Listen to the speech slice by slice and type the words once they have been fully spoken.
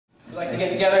like to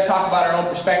get together, talk about our own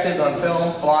perspectives on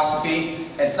film, philosophy,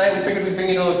 and tonight we figured we'd bring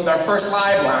you to our first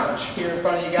live lounge here in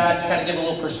front of you guys to kind of give a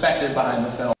little perspective behind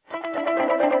the film.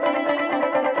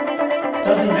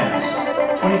 Dudley Mass,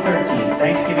 2013,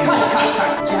 Thanksgiving.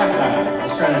 Cut. Did you have Alright,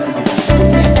 let's try this again.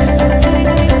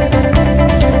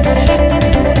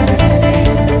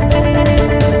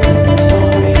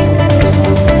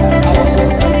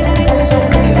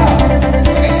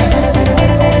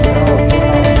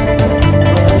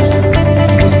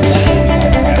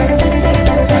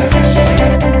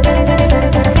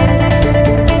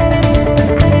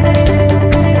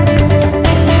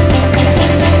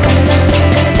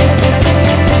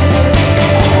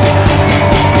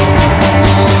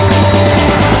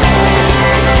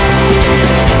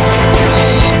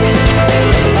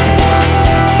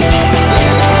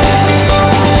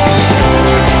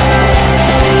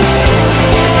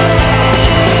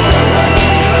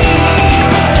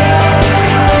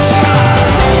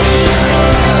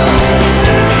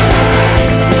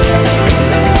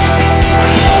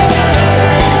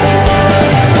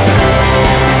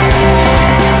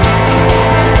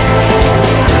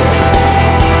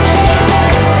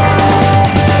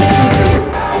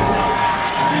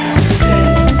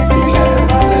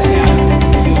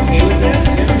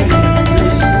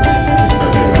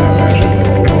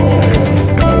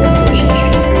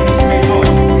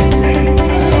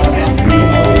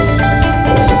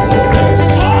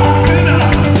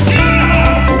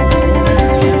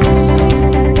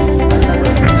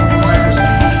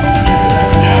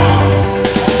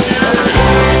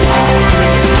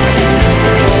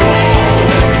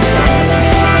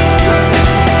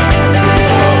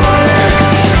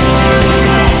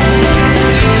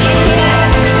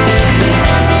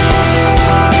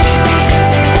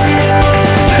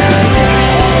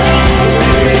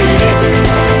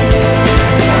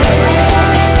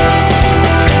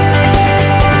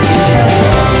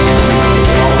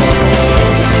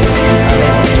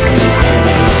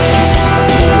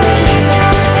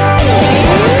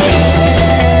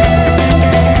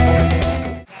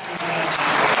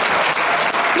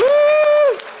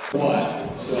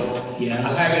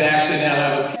 I'm having to actually now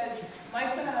have Because my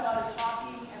son had a lot of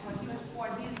talking, and when he was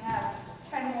born, he didn't have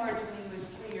 10 words when he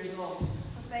was 3 years old.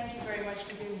 So thank you very much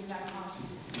for giving him that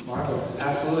confidence. marvelous,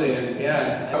 absolutely, and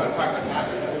yeah.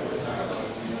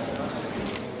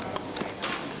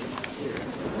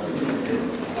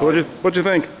 So what'd you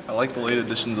think? I like the late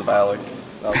editions of Alec.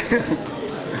 I'm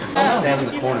standing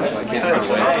in the corner so I can't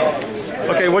run away.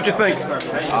 Okay, what'd you think?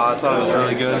 I thought it was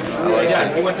really good.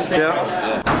 I liked it.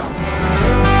 Yeah?